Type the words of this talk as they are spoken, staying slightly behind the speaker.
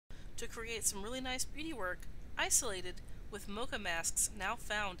to create some really nice beauty work isolated with Mocha masks now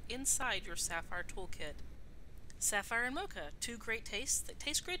found inside your Sapphire toolkit. Sapphire and Mocha, two great tastes that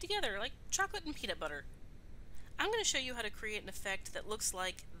taste great together like chocolate and peanut butter. I'm going to show you how to create an effect that looks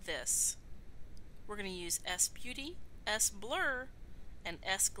like this. We're going to use S Beauty, S Blur, and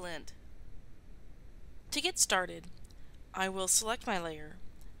S Glint. To get started, I will select my layer,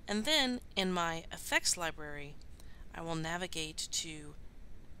 and then in my Effects library, I will navigate to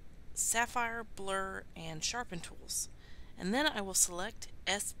Sapphire, Blur, and Sharpen tools, and then I will select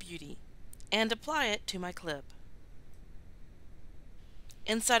S Beauty and apply it to my clip.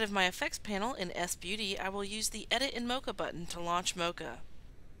 Inside of my Effects panel in S Beauty, I will use the Edit in Mocha button to launch Mocha.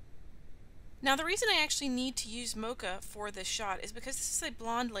 Now the reason I actually need to use Mocha for this shot is because this is a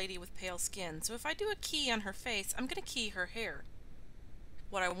blonde lady with pale skin, so if I do a key on her face, I'm going to key her hair.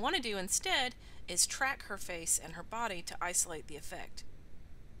 What I want to do instead is track her face and her body to isolate the effect.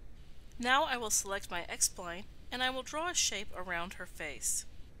 Now I will select my X-spline and I will draw a shape around her face.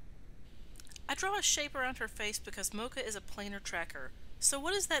 I draw a shape around her face because Mocha is a planar tracker. So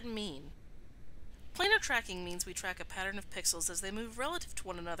what does that mean? Planar tracking means we track a pattern of pixels as they move relative to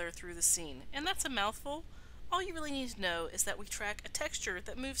one another through the scene, and that's a mouthful. All you really need to know is that we track a texture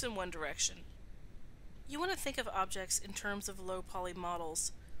that moves in one direction. You want to think of objects in terms of low poly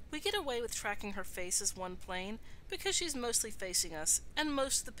models. We get away with tracking her face as one plane because she's mostly facing us, and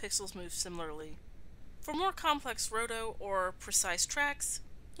most of the pixels move similarly. For more complex roto or precise tracks,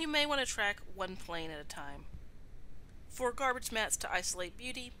 you may want to track one plane at a time. For garbage mats to isolate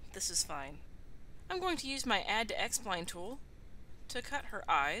beauty, this is fine. I'm going to use my Add to X-spline tool to cut her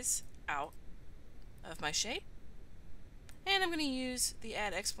eyes out of my shape. And I'm going to use the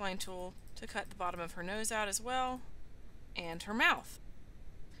Add X-spline tool to cut the bottom of her nose out as well, and her mouth.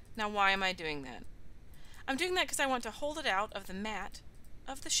 Now why am I doing that? I'm doing that because I want to hold it out of the mat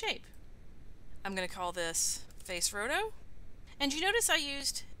of the shape. I'm going to call this Face Roto. And you notice I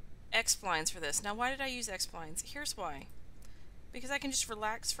used X-splines for this. Now why did I use X-splines? Here's why. Because I can just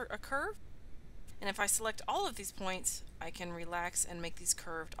relax for a curve, and if I select all of these points, I can relax and make these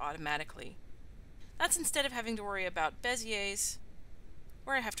curved automatically. That's instead of having to worry about Beziers,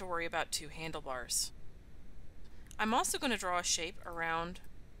 where I have to worry about two handlebars. I'm also going to draw a shape around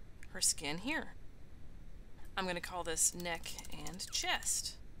her skin here. I'm going to call this neck and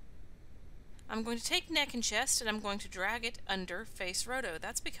chest. I'm going to take neck and chest and I'm going to drag it under Face Roto.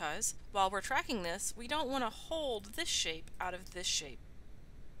 That's because while we're tracking this, we don't want to hold this shape out of this shape.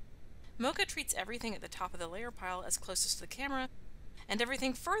 Mocha treats everything at the top of the layer pile as closest to the camera, and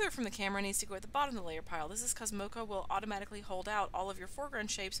everything further from the camera needs to go at the bottom of the layer pile. This is because Mocha will automatically hold out all of your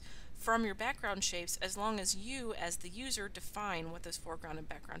foreground shapes from your background shapes as long as you, as the user, define what those foreground and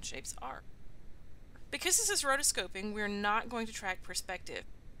background shapes are. Because this is rotoscoping, we're not going to track perspective.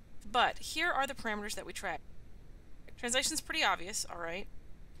 But here are the parameters that we track. Translation's pretty obvious, alright.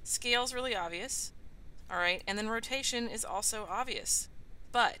 Scale's really obvious, alright. And then rotation is also obvious.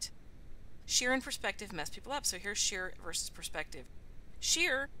 But shear and perspective mess people up, so here's shear versus perspective.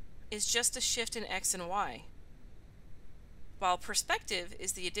 Shear is just a shift in X and Y, while perspective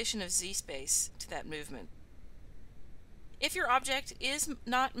is the addition of Z space to that movement. If your object is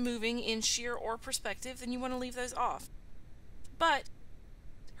not moving in shear or perspective, then you want to leave those off. But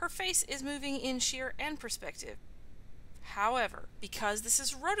her face is moving in shear and perspective. However, because this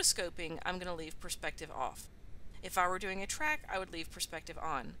is rotoscoping, I'm going to leave perspective off. If I were doing a track, I would leave perspective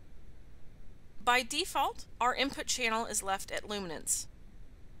on. By default, our input channel is left at luminance.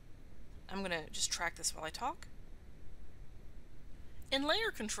 I'm going to just track this while I talk. In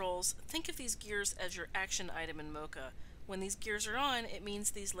layer controls, think of these gears as your action item in Mocha. When these gears are on, it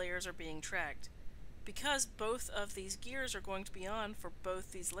means these layers are being tracked. Because both of these gears are going to be on for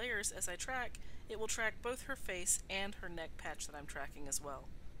both these layers as I track, it will track both her face and her neck patch that I'm tracking as well.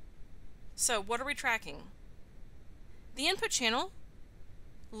 So what are we tracking? The input channel,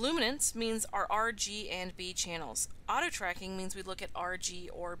 luminance, means our R, G, and B channels. Auto tracking means we look at R, G,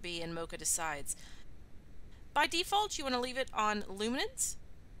 or B and Mocha decides. By default, you want to leave it on luminance.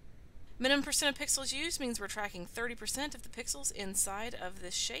 Minimum percent of pixels used means we're tracking 30% of the pixels inside of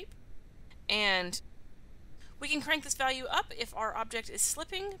this shape. And we can crank this value up if our object is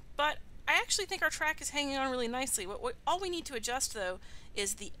slipping, but I actually think our track is hanging on really nicely. All we need to adjust, though,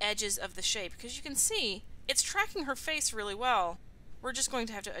 is the edges of the shape, because you can see it's tracking her face really well. We're just going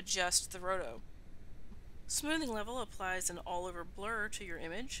to have to adjust the roto. Smoothing level applies an all-over blur to your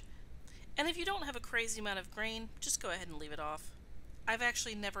image, and if you don't have a crazy amount of grain, just go ahead and leave it off. I've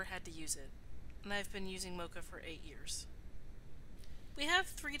actually never had to use it, and I've been using Mocha for 8 years. We have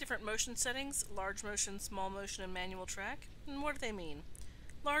 3 different motion settings: large motion, small motion, and manual track. And what do they mean?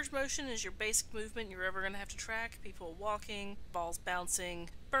 Large motion is your basic movement you're ever going to have to track, people walking, balls bouncing,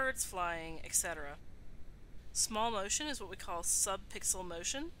 birds flying, etc. Small motion is what we call sub-pixel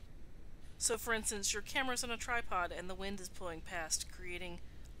motion. So for instance, your camera's on a tripod and the wind is blowing past, creating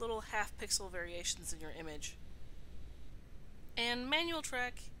little half-pixel variations in your image. And manual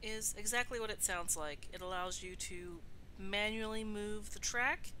track is exactly what it sounds like. It allows you to manually move the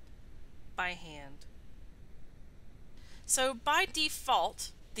track by hand. So by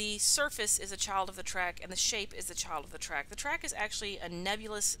default, the surface is a child of the track and the shape is the child of the track. The track is actually a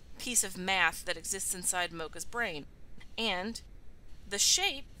nebulous piece of math that exists inside Mocha's brain. And the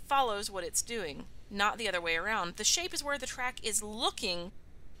shape follows what it's doing, not the other way around. The shape is where the track is looking,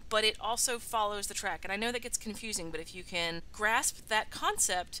 but it also follows the track. And I know that gets confusing, but if you can grasp that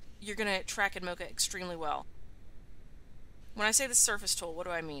concept, you're going to track in Mocha extremely well. When I say the surface tool, what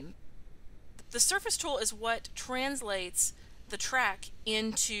do I mean? The surface tool is what translates the track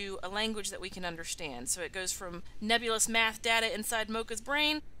into a language that we can understand. So it goes from nebulous math data inside Mocha's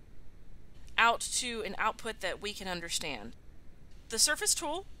brain out to an output that we can understand. The surface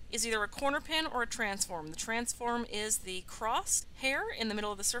tool is either a corner pin or a transform. The transform is the cross hair in the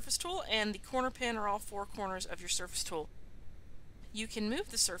middle of the surface tool, and the corner pin are all four corners of your surface tool. You can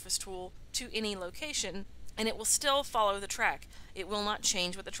move the surface tool to any location and it will still follow the track. It will not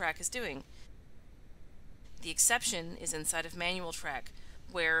change what the track is doing. The exception is inside of manual track,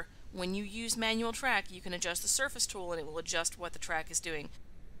 where when you use manual track, you can adjust the surface tool and it will adjust what the track is doing.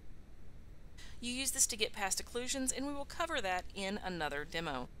 You use this to get past occlusions, and we will cover that in another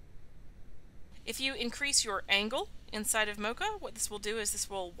demo. If you increase your angle inside of Mocha, what this will do is this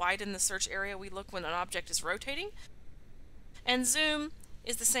will widen the search area we look when an object is rotating. And zoom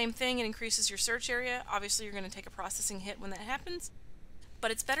is the same thing, it increases your search area. Obviously you're going to take a processing hit when that happens. But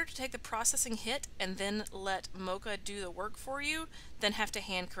it's better to take the processing hit and then let Mocha do the work for you than have to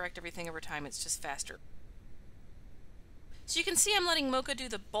hand correct everything over time. It's just faster. So you can see I'm letting Mocha do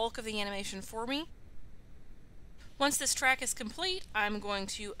the bulk of the animation for me. Once this track is complete, I'm going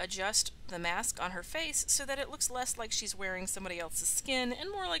to adjust the mask on her face so that it looks less like she's wearing somebody else's skin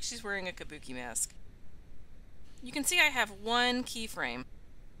and more like she's wearing a kabuki mask. You can see I have one keyframe,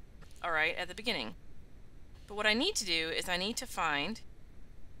 alright, at the beginning. But what I need to do is I need to find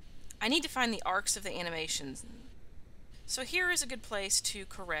the arcs of the animations. So here is a good place to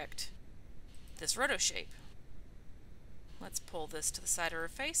correct this roto shape. Let's pull this to the side of her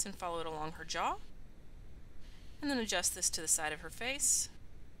face and follow it along her jaw. And then adjust this to the side of her face.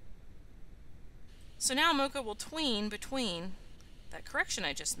 So now Mocha will tween between that correction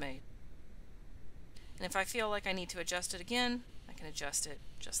I just made. And if I feel like I need to adjust it again, I can adjust it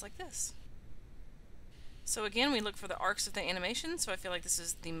just like this. So again, we look for the arcs of the animation, so I feel like this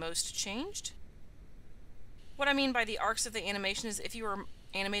is the most changed. What I mean by the arcs of the animation is if you are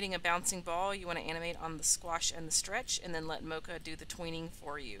animating a bouncing ball, you want to animate on the squash and the stretch, and then let Mocha do the tweening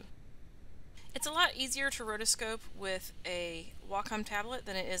for you. It's a lot easier to rotoscope with a Wacom tablet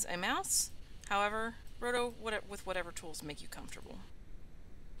than it is a mouse. However, with whatever tools make you comfortable.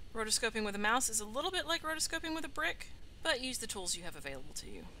 Rotoscoping with a mouse is a little bit like rotoscoping with a brick, but use the tools you have available to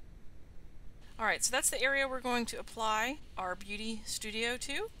you. Alright, so that's the area we're going to apply our Beauty Studio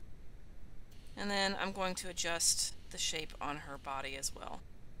to. And then I'm going to adjust the shape on her body as well.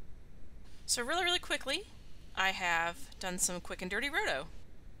 So really quickly, I have done some quick and dirty roto.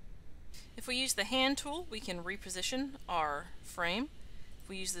 If we use the hand tool, we can reposition our frame. If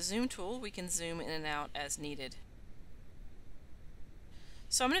we use the zoom tool, we can zoom in and out as needed.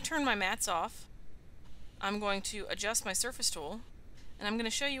 So I'm going to turn my mats off. I'm going to adjust my surface tool, and I'm going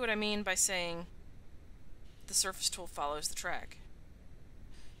to show you what I mean by saying the surface tool follows the track.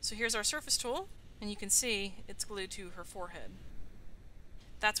 So here's our surface tool, and you can see it's glued to her forehead.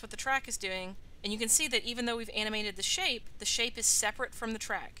 That's what the track is doing, and you can see that even though we've animated the shape is separate from the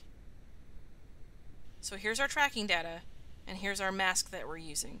track. So here's our tracking data, and here's our mask that we're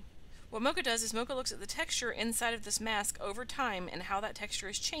using. What Mocha does is Mocha looks at the texture inside of this mask over time and how that texture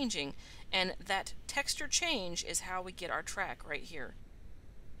is changing, and that texture change is how we get our track right here.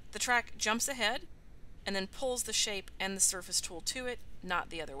 The track jumps ahead and then pulls the shape and the surface tool to it, not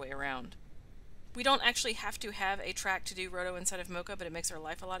the other way around. We don't actually have to have a track to do roto inside of Mocha, but it makes our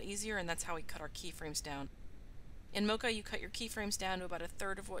life a lot easier, and that's how we cut our keyframes down. In Mocha, you cut your keyframes down to about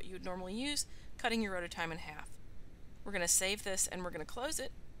 1/3 of what you would normally use, cutting your roto time in half. We're going to save this and we're going to close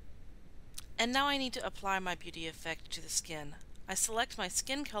it. And now I need to apply my beauty effect to the skin. I select my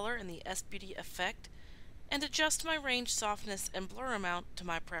skin color in the S Beauty effect and adjust my range, softness, and blur amount to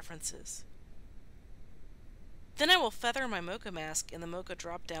my preferences. Then I will feather my Mocha mask in the Mocha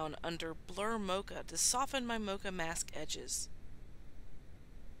drop-down under Blur Mocha to soften my Mocha mask edges.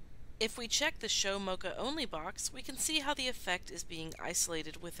 If we check the Show Mocha Only box, we can see how the effect is being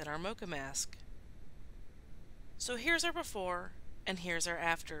isolated within our Mocha mask. So here's our before, and here's our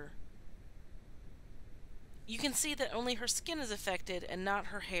after. You can see that only her skin is affected and not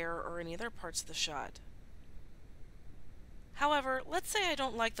her hair or any other parts of the shot. However, let's say I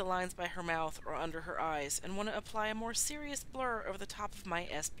don't like the lines by her mouth or under her eyes and want to apply a more serious blur over the top of my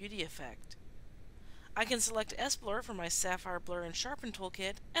S-Beauty effect. I can select S-Blur from my Sapphire Blur and Sharpen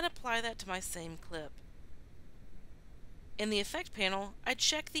toolkit and apply that to my same clip. In the Effect panel, I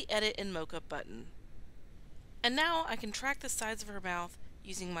check the Edit in Mocha button. And now I can track the sides of her mouth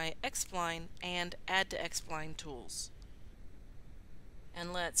using my X-Spline and Add to X-Spline tools.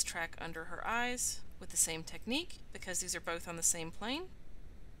 And let's track under her eyes with the same technique because these are both on the same plane.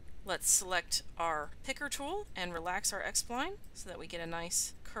 Let's select our picker tool and relax our X-Spline so that we get a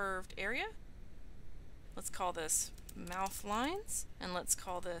nice curved area. Let's call this mouth lines, and let's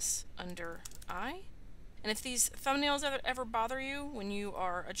call this under eye. And if these thumbnails ever bother you when you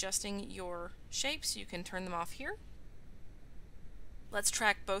are adjusting your shapes, you can turn them off here. Let's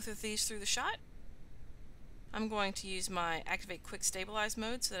track both of these through the shot. I'm going to use my Activate Quick Stabilize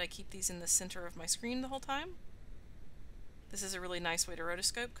mode so that I keep these in the center of my screen the whole time. This is a really nice way to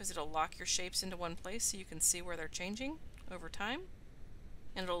rotoscope because it'll lock your shapes into one place so you can see where they're changing over time.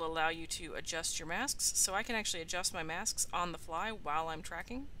 And it'll allow you to adjust your masks, so I can actually adjust my masks on the fly while I'm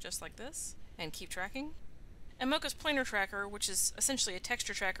tracking, just like this, and keep tracking. And Mocha's planar tracker, which is essentially a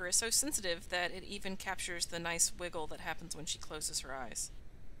texture tracker, is so sensitive that it even captures the nice wiggle that happens when she closes her eyes.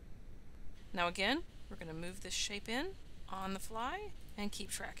 Now again, we're going to move this shape in on the fly and keep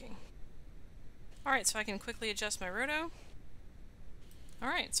tracking. Alright, so I can quickly adjust my roto.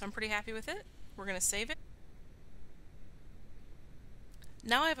 Alright, so I'm pretty happy with it. We're going to save it.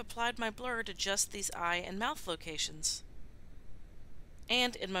 Now I've applied my blur to just these eye and mouth locations.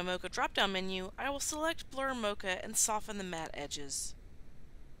 And in my Mocha drop-down menu, I will select Blur Mocha and soften the matte edges.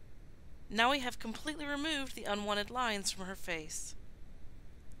 Now we have completely removed the unwanted lines from her face.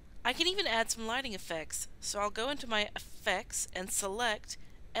 I can even add some lighting effects, so I'll go into my effects and select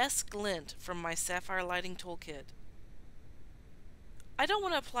S-Glint from my Sapphire lighting toolkit. I don't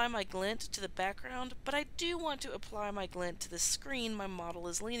want to apply my glint to the background, but I do want to apply my glint to the screen my model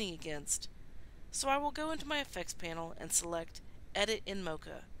is leaning against. So I will go into my effects panel and select Edit in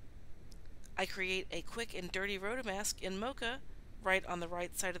Mocha. I create a quick and dirty roto mask in Mocha right on the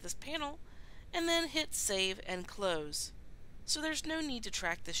right side of this panel, and then hit Save and Close. So there's no need to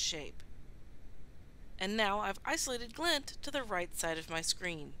track this shape. And now I've isolated glint to the right side of my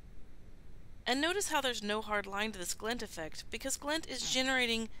screen. And notice how there's no hard line to this glint effect because glint is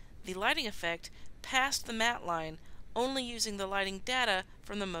generating the lighting effect past the matte line, only using the lighting data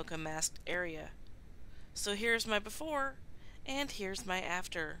from the Mocha masked area. So here's my before, and here's my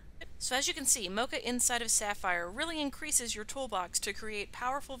after. So as you can see, Mocha inside of Sapphire really increases your toolbox to create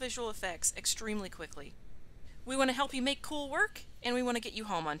powerful visual effects extremely quickly. We want to help you make cool work, and we want to get you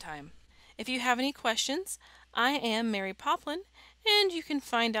home on time. If you have any questions, I am Mary Poplin, and you can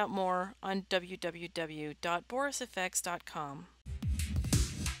find out more on www.borisfx.com.